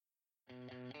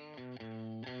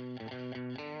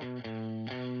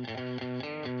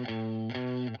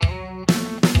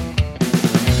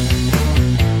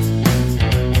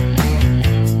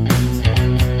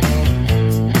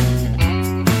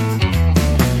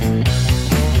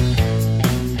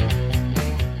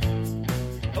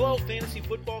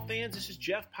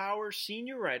Jeff Powers,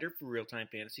 Senior Writer for Real Time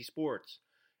Fantasy Sports,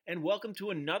 and welcome to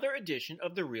another edition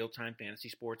of the Real Time Fantasy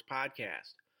Sports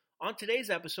Podcast. On today's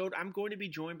episode, I'm going to be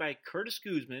joined by Curtis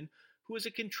Guzman, who is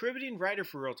a contributing writer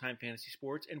for Real Time Fantasy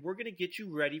Sports, and we're going to get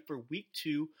you ready for Week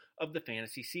 2 of the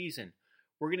fantasy season.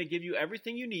 We're going to give you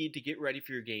everything you need to get ready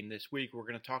for your game this week. We're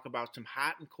going to talk about some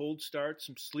hot and cold starts,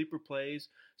 some sleeper plays,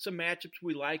 some matchups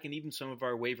we like, and even some of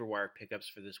our waiver wire pickups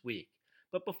for this week.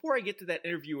 But before I get to that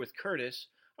interview with Curtis,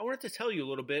 I wanted to tell you a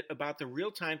little bit about the Real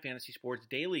Time Fantasy Sports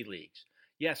Daily Leagues.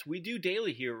 Yes, we do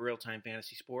daily here at Real Time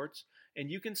Fantasy Sports,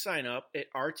 and you can sign up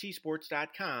at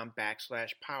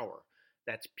rtsports.com/power.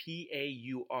 That's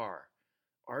P-A-U-R.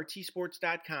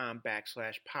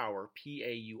 rtsports.com/power,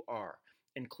 P-A-U-R,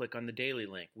 and click on the daily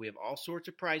link. We have all sorts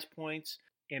of price points,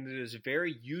 and it is a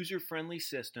very user-friendly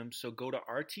system, so go to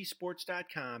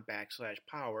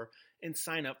rtsports.com/power and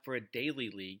sign up for a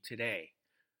daily league today.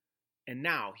 And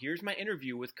now, here's my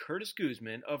interview with Curtis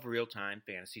Guzman of Real Time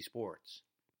Fantasy Sports.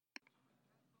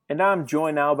 And I'm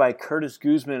joined now by Curtis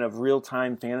Guzman of Real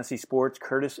Time Fantasy Sports.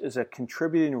 Curtis is a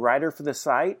contributing writer for the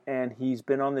site, and he's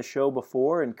been on the show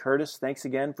before. And Curtis, thanks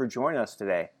again for joining us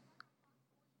today.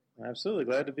 Absolutely,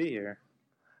 glad to be here.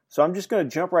 So I'm just going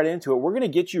to jump right into it. We're going to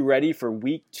get you ready for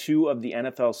Week 2 of the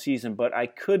NFL season, but I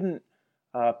couldn't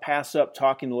pass up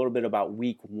talking a little bit about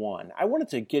Week 1. I wanted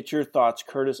to get your thoughts,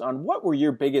 Curtis, on what were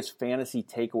your biggest fantasy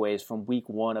takeaways from Week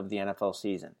 1 of the NFL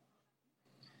season?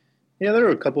 Yeah, there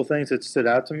were a couple things that stood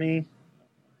out to me.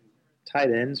 Tight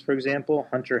ends, for example,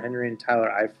 Hunter Henry and Tyler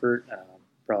Eifert,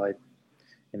 probably,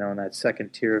 in that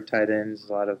second tier of tight ends.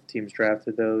 A lot of teams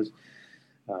drafted those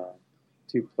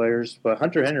two players. But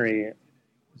Hunter Henry,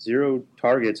 0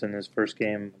 targets in his first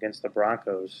game against the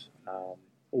Broncos. A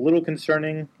little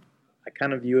concerning. I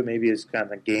kind of view it maybe as kind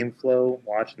of a game flow.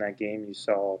 Watching that game, you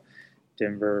saw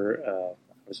Denver,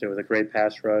 obviously with a great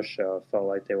pass rush, felt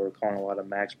like they were calling a lot of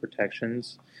max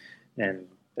protections, and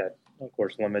that, of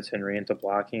course, limits Henry into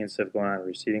blocking instead of going on a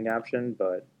receiving option.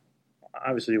 But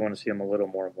obviously you want to see him a little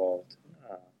more involved.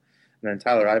 And then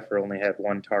Tyler Eifert only had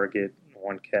 1 target,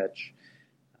 1 catch.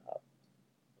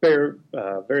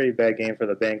 Very bad game for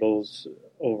the Bengals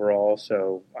overall,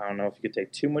 so I don't know if you could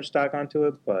take too much stock onto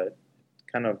it, but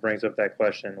kind of brings up that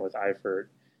question with Eifert.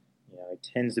 He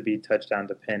tends to be touchdown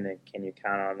dependent. Can you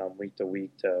count on him week to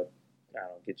week to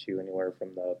get you anywhere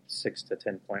from the 6 to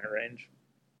 10 point range?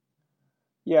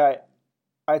 Yeah,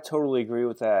 I totally agree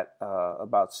with that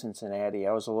about Cincinnati.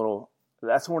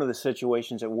 That's one of the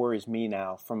situations that worries me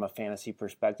now from a fantasy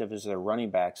perspective is their running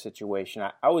back situation.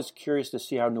 I was curious to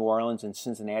see how New Orleans and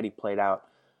Cincinnati played out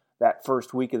that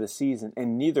first week of the season,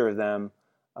 and neither of them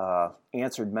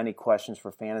answered many questions for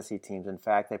fantasy teams. In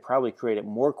fact, they probably created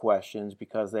more questions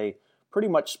because they pretty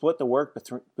much split the work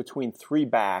between 3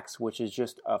 backs, which is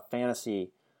just a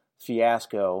fantasy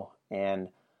fiasco.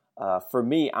 And for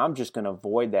me, I'm just going to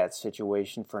avoid that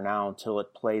situation for now until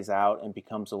it plays out and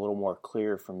becomes a little more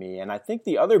clear for me. And I think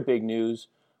the other big news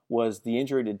was the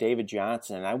injury to David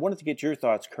Johnson. I wanted to get your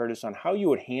thoughts, Curtis, on how you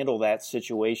would handle that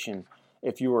situation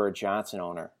if you were a Johnson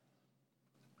owner.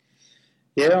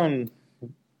 Yeah,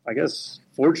 I guess,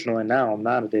 fortunately now, I'm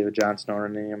not a David Johnson owner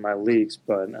in any of my leagues,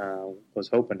 but was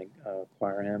hoping to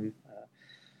acquire him.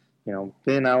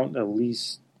 Been out at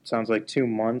least, sounds like 2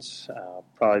 months.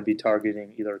 Probably be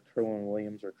targeting either Kerwin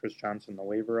Williams or Chris Johnson, the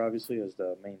waiver, obviously, as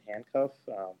the main handcuff.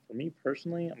 For me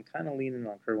personally, I'm kind of leaning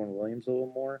on Kerwin Williams a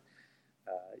little more.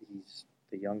 He's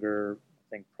the younger, I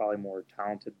think, probably more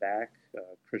talented back.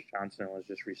 Chris Johnson was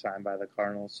just re-signed by the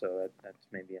Cardinals, so that's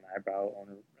maybe an eyebrow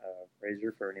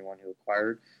raiser for anyone who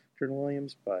acquired Kerwin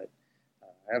Williams. But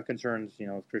I have concerns,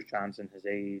 with Chris Johnson, his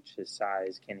age, his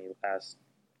size, can he last,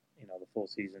 the full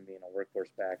season being a workhorse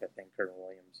back? I think Kerwin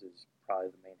Williams is probably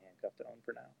the main handcuff to own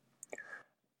for now.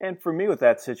 And for me with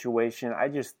that situation, I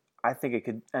think it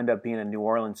could end up being a New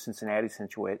Orleans-Cincinnati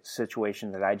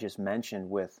situation that I just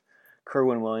mentioned with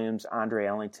Kerwin Williams, Andre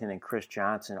Ellington, and Chris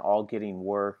Johnson all getting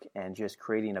work and just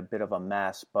creating a bit of a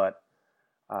mess. But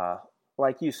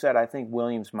like you said, I think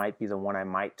Williams might be the one I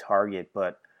might target,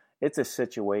 but it's a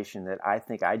situation that I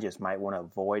think I just might want to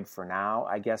avoid for now.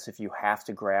 I guess if you have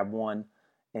to grab one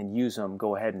and use them,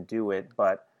 go ahead and do it.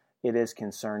 But it is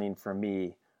concerning for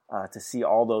me to see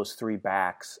all those 3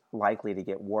 backs likely to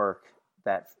get work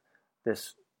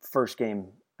this first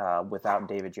game without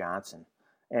David Johnson.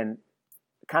 And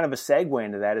kind of a segue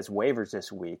into that is waivers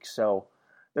this week. So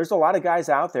there's a lot of guys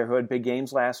out there who had big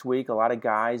games last week, a lot of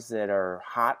guys that are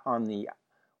hot on the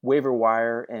waiver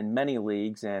wire in many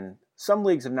leagues, and some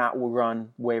leagues have not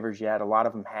run waivers yet. A lot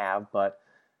of them have, but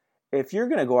if you're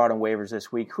going to go out on waivers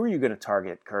this week, who are you going to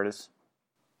target, Curtis?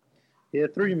 Yeah,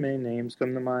 3 main names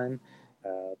come to mind.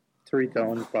 Tariq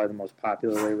Cohen is probably the most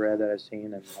popular waiver ad that I've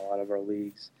seen in a lot of our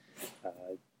leagues.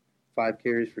 5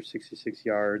 carries for 66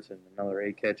 yards and another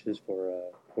 8 catches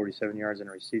for 47 yards and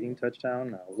a receiving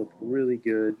touchdown. Looked really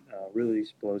good, really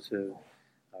explosive.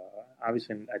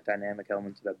 Obviously, a dynamic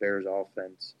element to that Bears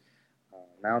offense.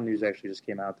 Now news actually just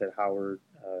came out that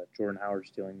Jordan Howard's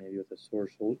dealing maybe with a sore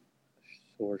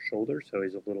shoulder, so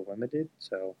he's a little limited.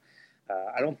 So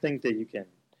I don't think that you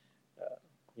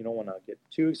don't want to get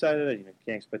too excited. You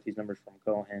can't expect these numbers from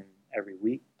Cohen every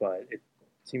week, but it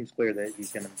seems clear that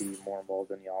he's going to be more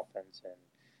involved in the offense, and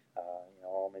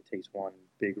only takes one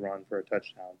big run for a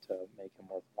touchdown to make him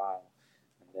worthwhile.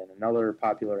 And then another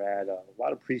popular ad, a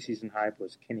lot of preseason hype,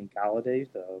 was Kenny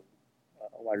Golladay, the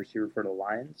wide receiver for the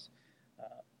Lions.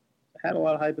 Had a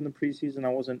lot of hype in the preseason. I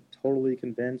wasn't totally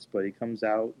convinced, but he comes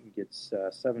out and gets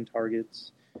 7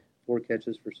 targets, 4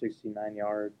 catches for 69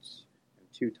 yards, and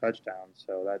 2 touchdowns.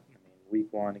 So week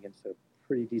 1 against a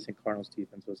pretty decent Cardinals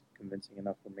defense was convincing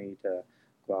enough for me to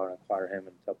go out and acquire him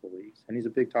in a couple of leagues. And he's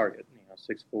a big target,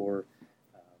 6'4".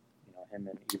 Him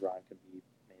and Ebron could be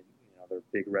made, they're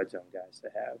big red zone guys to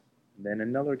have. And then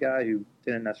another guy who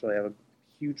didn't necessarily have a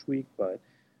huge week, but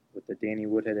with the Danny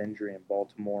Woodhead injury in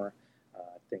Baltimore,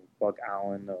 I think Buck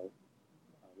Allen, the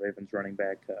Ravens running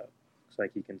back, looks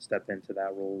like he can step into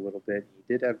that role a little bit.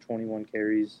 He did have 21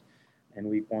 carries in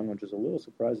week 1, which is a little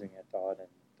surprising, I thought. And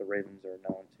the Ravens are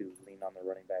known to lean on their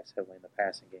running backs heavily in the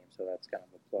passing game, so that's kind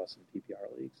of a plus in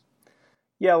PPR leagues.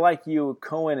 Yeah, like you,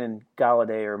 Cohen and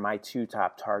Golladay are my 2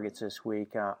 top targets this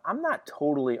week. I'm not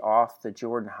totally off the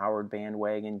Jordan Howard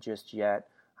bandwagon just yet.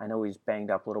 I know he's banged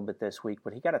up a little bit this week,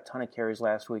 but he got a ton of carries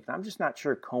last week. And I'm just not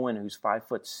sure Cohen, who's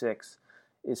 5'6",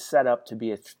 is set up to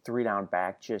be a 3-down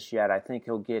back just yet. I think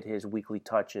he'll get his weekly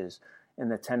touches in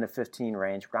the 10 to 15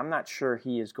 range, but I'm not sure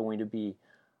he is going to be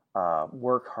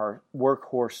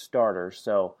workhorse starter.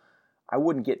 So I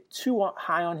wouldn't get too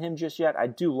high on him just yet. I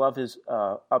do love his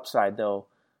upside, though,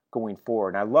 going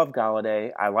forward. And I love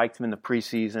Golladay. I liked him in the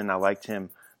preseason. I liked him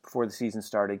before the season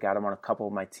started. Got him on a couple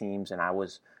of my teams, and I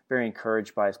was very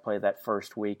encouraged by his play that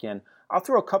first week. And I'll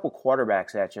throw a couple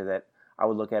quarterbacks at you that I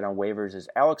would look at on waivers is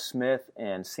Alex Smith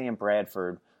and Sam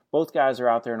Bradford. Both guys are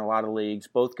out there in a lot of leagues.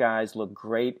 Both guys look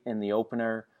great in the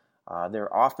opener. Their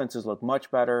offenses look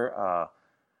much better.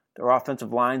 Their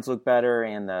offensive lines look better,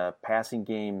 and the passing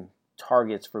game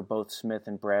targets for both Smith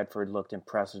and Bradford looked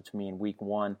impressive to me in week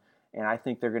 1. And I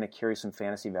think they're going to carry some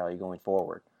fantasy value going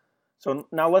forward. So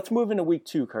now let's move into week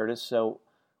 2, Curtis. So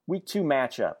week 2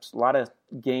 matchups. A lot of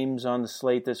games on the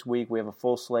slate this week. We have a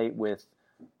full slate with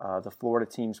the Florida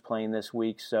teams playing this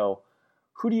week. So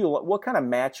what kind of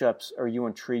matchups are you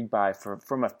intrigued by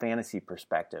from a fantasy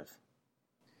perspective?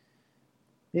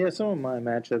 Yeah, some of my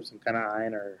matchups I'm kind of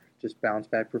eyeing are just bounce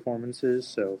back performances.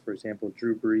 So, for example,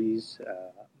 Drew Brees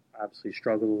obviously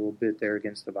struggled a little bit there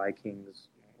against the Vikings.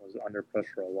 Was under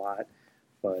pressure a lot,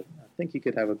 but I think he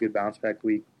could have a good bounce back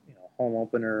week. Home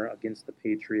opener against the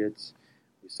Patriots.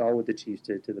 We saw what the Chiefs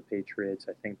did to the Patriots.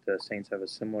 I think the Saints have a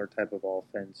similar type of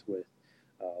offense with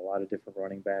a lot of different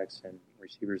running backs and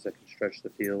receivers that can stretch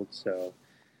the field. So,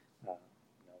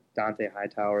 Dante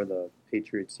Hightower, the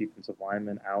Patriots defensive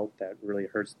lineman, out, that really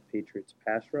hurts the Patriots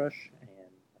pass rush. And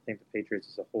I think the Patriots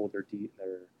as a whole, their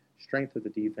strength of the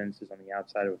defense is on the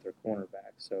outside with their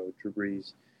cornerback. So Drew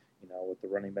Brees, with the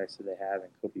running backs that they have,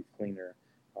 and Coby Fleener.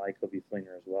 I like Coby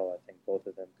Fleener as well. I think both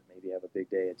of them could maybe have a big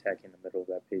day attacking the middle of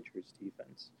that Patriots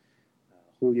defense.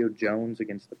 Julio Jones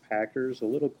against the Packers, a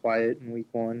little quiet in week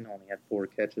 1, only had 4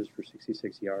 catches for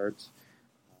 66 yards.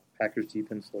 Packers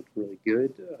defense looked really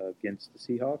good against the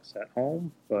Seahawks at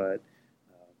home, but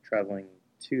traveling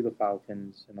to the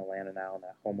Falcons in Atlanta now in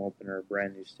that home opener,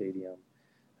 brand new stadium,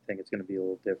 I think it's going to be a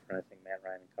little different. I think Matt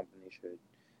Ryan and company should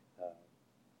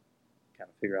kind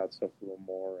of figure out stuff a little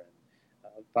more.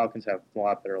 And Falcons have a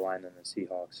lot better line than the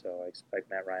Seahawks, so I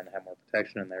expect Matt Ryan to have more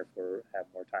protection and therefore have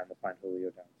more time to find Julio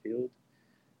downfield.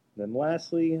 Then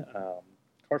lastly,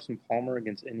 Carson Palmer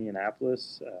against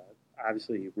Indianapolis.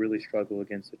 Obviously, he really struggled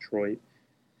against Detroit,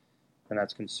 and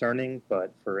that's concerning,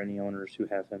 but for any owners who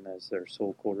have him as their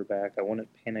sole quarterback, I wouldn't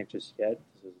panic just yet.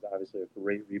 This is obviously a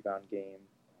great rebound game.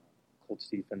 Colts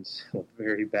defense looked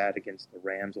very bad against the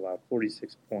Rams, allowed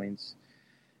 46 points.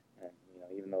 And,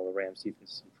 even though the Rams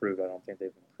defense has improved, I don't think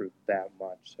they've improved that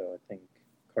much. So I think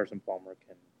Carson Palmer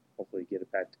can hopefully get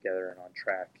it back together and on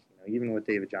track, even with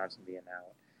David Johnson being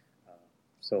out.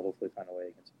 So hopefully find a way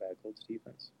against a bad Colts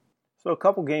defense. So a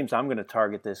couple games I'm going to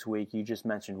target this week. You just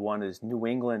mentioned one is New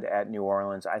England at New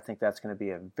Orleans. I think that's going to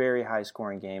be a very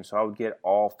high-scoring game, so I would get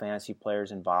all fantasy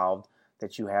players involved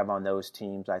that you have on those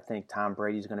teams. I think Tom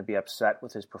Brady's going to be upset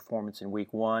with his performance in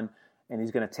Week 1, and he's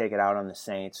going to take it out on the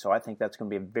Saints. So I think that's going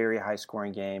to be a very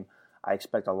high-scoring game. I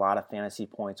expect a lot of fantasy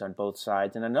points on both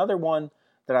sides. And another one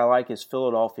that I like is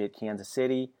Philadelphia at Kansas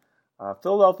City.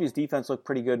 Philadelphia's defense looked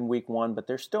pretty good in Week 1, but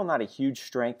there's still not a huge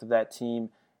strength of that team.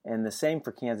 And the same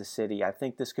for Kansas City. I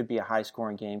think this could be a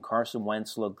high-scoring game. Carson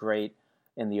Wentz looked great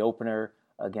in the opener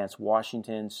against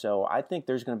Washington. So I think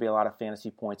there's going to be a lot of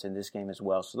fantasy points in this game as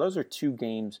well. So those are two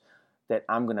games that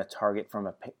I'm going to target from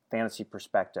a fantasy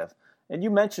perspective. And you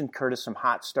mentioned, Curtis, some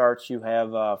hot starts you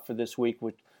have for this week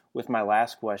with my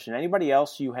last question. Anybody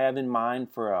else you have in mind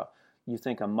for you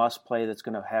think a must play that's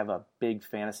going to have a big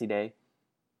fantasy day?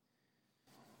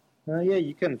 Yeah,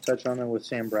 you can touch on it with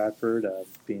Sam Bradford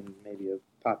being maybe a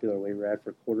popular waiver ad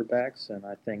for quarterbacks, and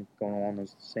I think going along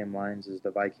those same lines as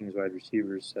the Vikings wide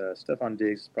receivers, Stephon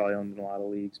Diggs is probably owned in a lot of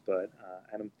leagues, but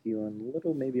Adam Thielen, a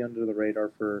little maybe under the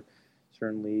radar for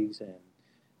certain leagues, and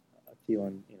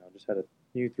Thielen, just had a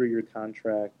new 3-year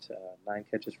contract, 9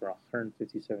 catches for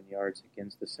 157 yards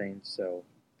against the Saints, so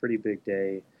pretty big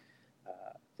day.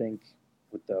 I think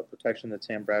with the protection that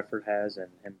Sam Bradford has and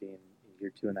him being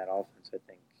year 2 in that offense, I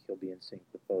think he'll be in sync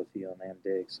with both Thielen and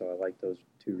Diggs, so I like those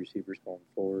 2 receivers going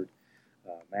forward.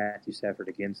 Matthew Stafford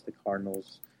against the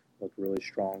Cardinals looked really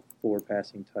strong, 4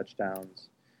 passing touchdowns.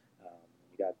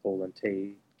 You got Golden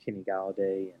Tate, Kenny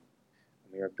Galladay, and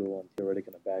Amir Abdul and Theoretic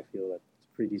in the backfield. That's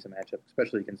a pretty decent matchup,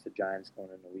 especially against the Giants going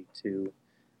into Week 2.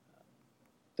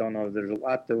 Don't know if there's a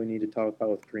lot that we need to talk about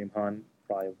with Kareem Hunt,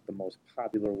 probably the most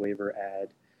popular waiver ad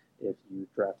if you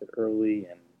drafted early,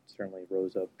 and certainly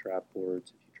rose up draft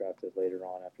boards if you drafted later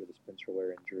on after the Spencer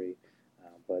Ware injury.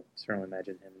 But certainly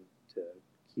imagine him to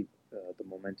keep the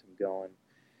momentum going.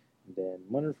 And then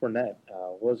Leonard Fournette,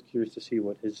 was curious to see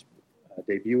what his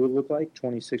debut would look like.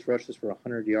 26 rushes for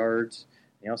 100 yards.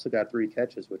 And he also got 3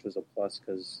 catches, which was a plus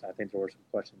because I think there were some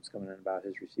questions coming in about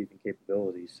his receiving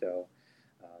capabilities. So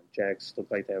Jags look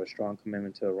like they have a strong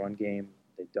commitment to a run game.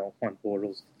 They don't want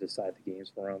Bortles to decide the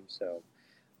games for them. So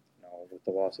with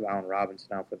the loss of Allen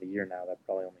Robinson out for the year now, that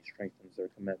probably only strengthens their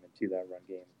commitment to that run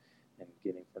game and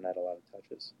getting Fournette a lot of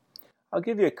touches. I'll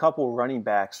give you a couple running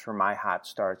backs for my hot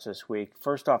starts this week.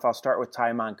 First off, I'll start with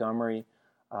Ty Montgomery.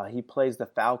 He plays the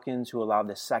Falcons, who allowed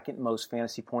the second most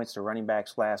fantasy points to running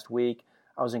backs last week.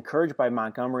 I was encouraged by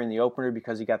Montgomery in the opener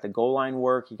because he got the goal line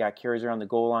work, he got carries around the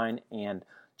goal line, and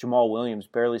Jamal Williams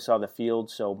barely saw the field,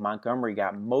 so Montgomery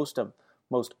got most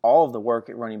all of the work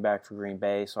at running back for Green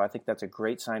Bay, so I think that's a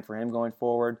great sign for him going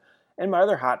forward. And my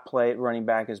other hot play at running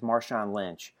back is Marshawn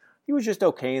Lynch. He was just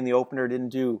okay in the opener, didn't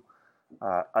do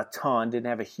a ton, didn't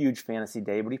have a huge fantasy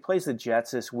day, but he plays the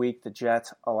Jets this week. The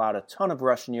Jets allowed a ton of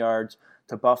rushing yards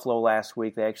to Buffalo last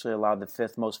week. They actually allowed the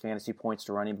 5th most fantasy points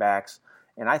to running backs,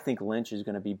 and I think Lynch is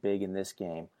going to be big in this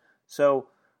game. So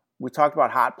we talked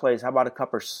about hot plays. How about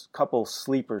a couple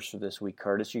sleepers for this week,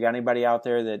 Curtis? You got anybody out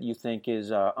there that you think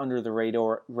is under the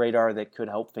radar that could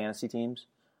help fantasy teams?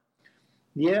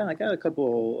 Yeah, I got a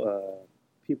couple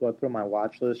people I put on my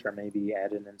watch list or maybe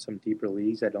added in some deeper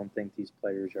leagues. I don't think these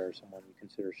players are someone you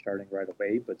consider starting right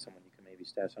away, but someone you can maybe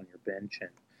stash on your bench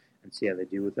and see how they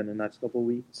do within the next couple of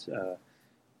weeks.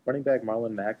 Running back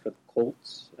Marlon Mack for the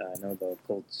Colts. I know the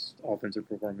Colts' offensive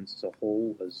performance as a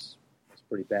whole was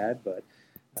pretty bad, but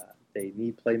they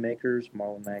need playmakers.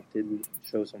 Marlon Mack did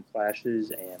show some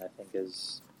flashes, and I think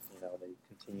as they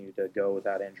continue to go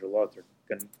without Andrew Luck, they're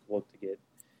going to look to get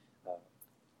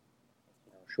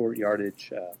short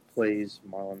yardage plays.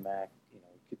 Marlon Mack,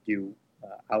 could do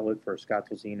outlet for Scott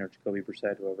Tolzien or Jacoby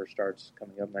Brissett, whoever starts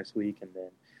coming up next week, and then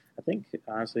I think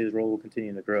honestly his role will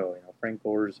continue to grow. Frank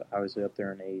Gore's obviously up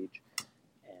there in age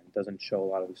and doesn't show a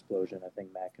lot of explosion. I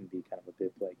think Mack can be kind of a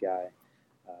big play guy.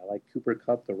 I like Cooper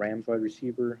Kupp, the Rams wide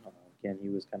receiver. Again, he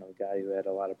was kind of a guy who had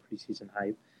a lot of preseason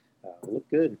hype. Looked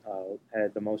good.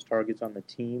 Had the most targets on the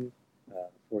team,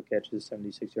 4 catches,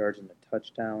 76 yards, and a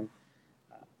touchdown.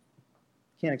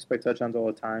 Can't expect touchdowns all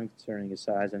the time considering his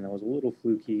size, and it was a little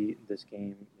fluky this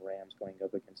game, Rams going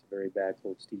up against a very bad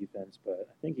Colts defense, but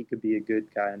I think he could be a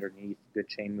good guy underneath, good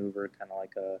chain mover, kind of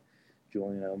like a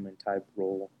Julian Edelman type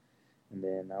role. And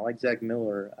then I like Zach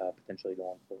Miller potentially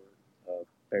going forward.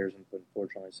 Bears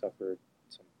unfortunately suffered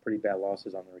some pretty bad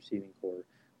losses on the receiving corps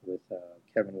with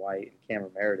Kevin White and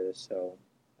Cameron Meredith, so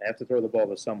they have to throw the ball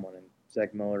to someone, and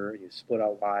Zach Miller, he split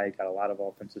out wide, got a lot of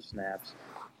offensive snaps.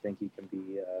 I think he can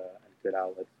be a good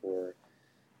outlet for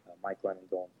Mike Lennon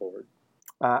going forward.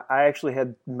 I actually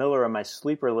had Miller on my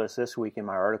sleeper list this week in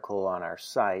my article on our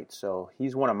site, so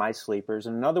he's one of my sleepers.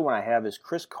 And another one I have is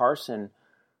Chris Carson,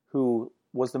 who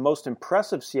was the most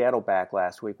impressive Seattle back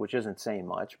last week, which isn't saying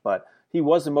much, but he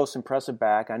was the most impressive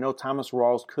back. I know Thomas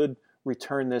Rawls could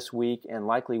return this week and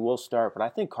likely will start, but I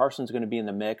think Carson's going to be in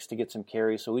the mix to get some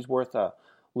carries, so he's worth a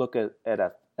look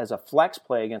as a flex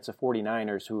play against the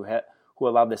 49ers, who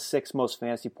allowed the 6th most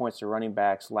fantasy points to running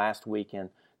backs last week, and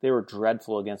they were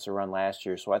dreadful against the run last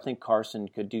year. So I think Carson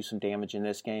could do some damage in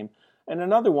this game. And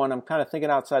another one, I'm kind of thinking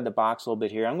outside the box a little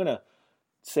bit here. I'm going to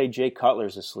say Jay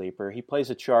Cutler's a sleeper. He plays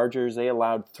the Chargers. They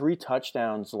allowed 3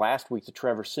 touchdowns last week to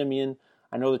Trevor Siemian.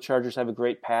 I know the Chargers have a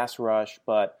great pass rush,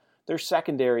 but their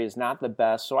secondary is not the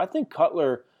best. So I think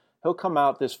Cutler, he'll come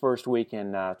out this first week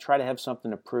and try to have something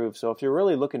to prove. So if you're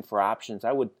really looking for options,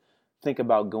 I would think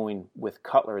about going with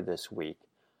Cutler this week.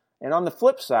 And on the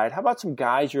flip side, how about some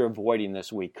guys you're avoiding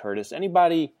this week, Curtis?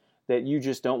 Anybody that you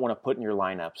just don't want to put in your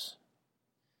lineups?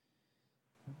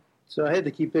 So I had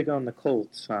to keep big on the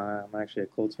Colts. I'm actually a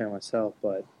Colts fan myself,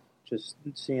 but just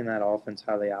seeing that offense,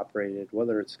 how they operated,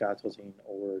 whether it's Scott Tolzien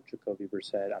or Jacoby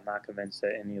Brissett, I'm not convinced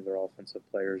that any of their offensive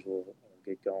players will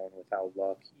get going without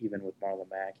luck, even with Marlon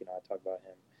Mack. I talk about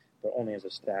him, but only as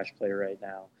a stash player right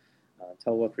now.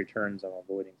 Until luck returns, I'm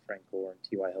avoiding Frank Gore and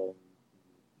T.Y. Hilton.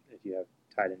 If you have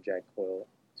tight end Jack Doyle,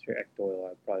 I'd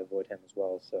probably avoid him as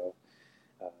well. So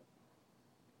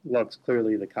Luck's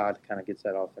clearly the cod that kind of gets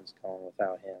that offense going.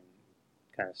 Without him,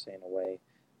 kind of staying away.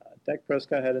 Dak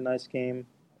Prescott had a nice game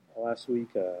last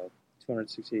week,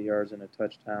 268 yards and a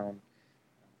touchdown,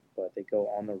 but they go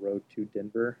on the road to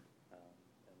Denver. And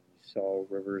you saw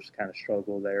Rivers kind of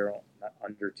struggle there,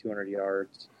 under 200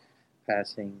 yards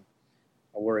passing.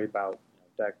 I worry about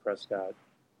Dak Prescott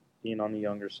being on the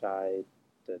younger side.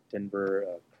 The Denver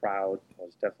crowd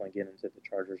was definitely getting into the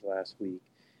Chargers last week,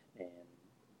 and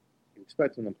you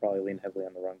expect them to probably lean heavily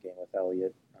on the run game with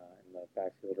Elliott in the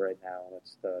backfield right now.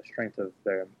 That's the strength of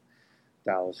their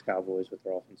Dallas Cowboys with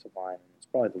their offensive line, and it's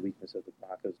probably the weakness of the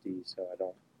Broncos D. So I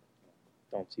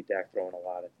don't see Dak throwing a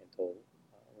lot. I think they'll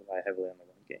rely heavily on the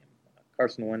run game.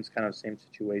 Carson Wentz, kind of the same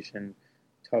situation.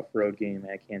 Tough road game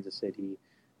at Kansas City.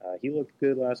 He looked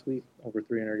good last week, over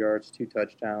 300 yards, 2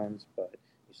 touchdowns, but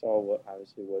you saw what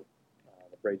the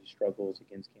Brady struggles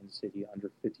against Kansas City.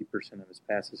 Under 50% of his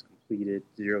passes completed,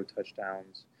 0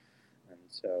 touchdowns, and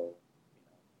so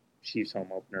Chiefs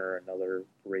home opener, another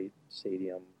great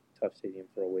stadium, tough stadium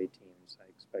for away teams. I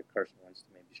expect Carson Wentz to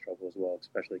maybe struggle as well,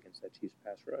 especially against that Chiefs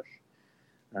pass rush.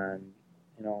 And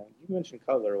you mentioned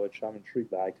Cutler, which I'm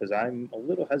intrigued by because I'm a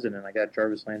little hesitant. I got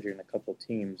Jarvis Landry in a couple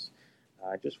teams.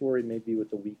 I just worried maybe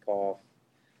with the week off,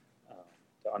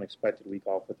 the unexpected week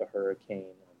off with the hurricane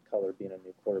and Cutler being a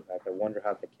new quarterback. I wonder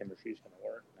how the chemistry is going to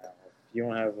work. Now, if you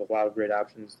don't have a lot of great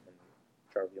options, then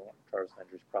Jarvis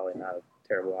Landry is probably not a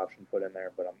terrible option to put in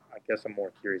there, but I guess I'm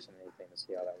more curious than anything to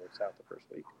see how that works out the first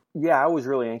week. Yeah, I was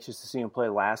really anxious to see him play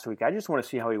last week. I just want to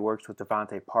see how he works with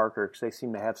Devontae Parker because they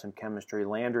seem to have some chemistry.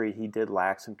 Landry, he did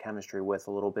lack some chemistry with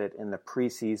a little bit in the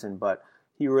preseason, but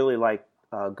he really liked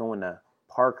going to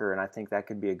Parker, and I think that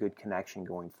could be a good connection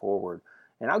going forward.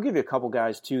 And I'll give you a couple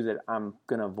guys, too, that I'm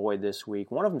going to avoid this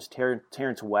week. One of them is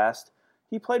Terrence West.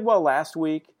 He played well last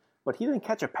week, but he didn't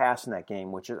catch a pass in that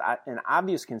game, which is an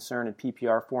obvious concern in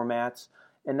PPR formats.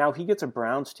 And now he gets a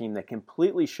Browns team that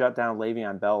completely shut down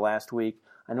Le'Veon Bell last week.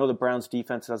 I know the Browns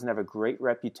defense doesn't have a great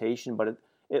reputation, but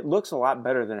it looks a lot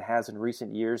better than it has in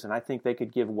recent years, and I think they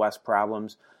could give West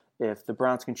problems. If the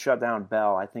Browns can shut down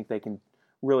Bell, I think they can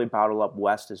really bottle up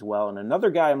West as well. And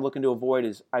another guy I'm looking to avoid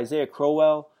is Isaiah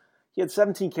Crowell. He had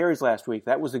 17 carries last week.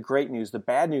 That was the great news. The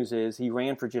bad news is he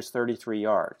ran for just 33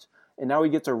 yards. And now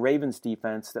he gets a Ravens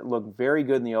defense that looked very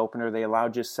good in the opener. They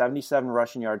allowed just 77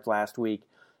 rushing yards last week,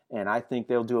 and I think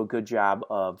they'll do a good job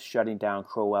of shutting down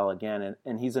Crowell again.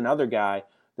 And he's another guy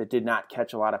that did not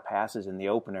catch a lot of passes in the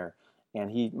opener, and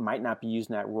he might not be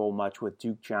using that role much with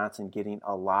Duke Johnson getting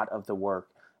a lot of the work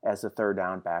as the third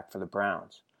down back for the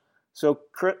Browns. So,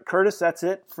 Curtis, that's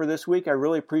it for this week. I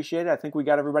really appreciate it. I think we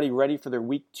got everybody ready for their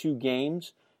Week 2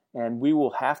 games, and we will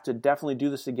have to definitely do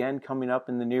this again coming up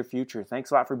in the near future.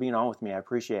 Thanks a lot for being on with me. I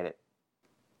appreciate it.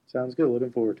 Sounds good.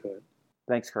 Looking forward to it.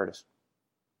 Thanks, Curtis.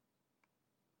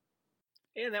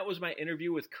 And that was my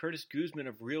interview with Curtis Guzman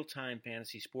of Real Time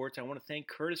Fantasy Sports. I want to thank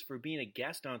Curtis for being a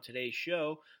guest on today's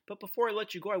show. But before I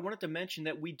let you go, I wanted to mention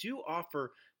that we do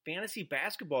offer fantasy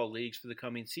basketball leagues for the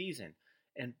coming season.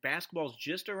 And basketball's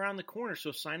just around the corner,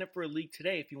 so sign up for a league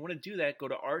today. If you want to do that, go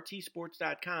to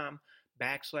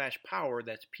rtsports.com/power,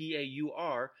 that's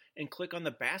PAUR, and click on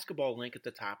the basketball link at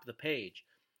the top of the page.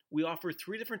 We offer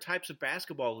 3 different types of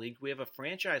basketball leagues. We have a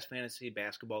franchise fantasy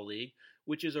basketball league,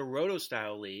 which is a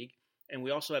roto-style league. And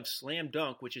we also have Slam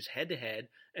Dunk, which is head-to-head,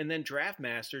 and then Draft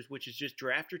Masters, which is just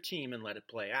draft your team and let it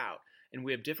play out. And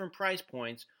we have different price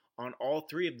points on all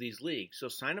 3 of these leagues. So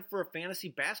sign up for a fantasy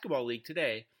basketball league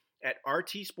today at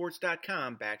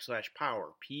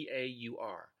rtsports.com/power,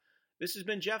 P-A-U-R. This has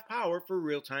been Jeff Power for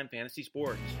Real Time Fantasy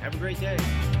Sports. Have a great day.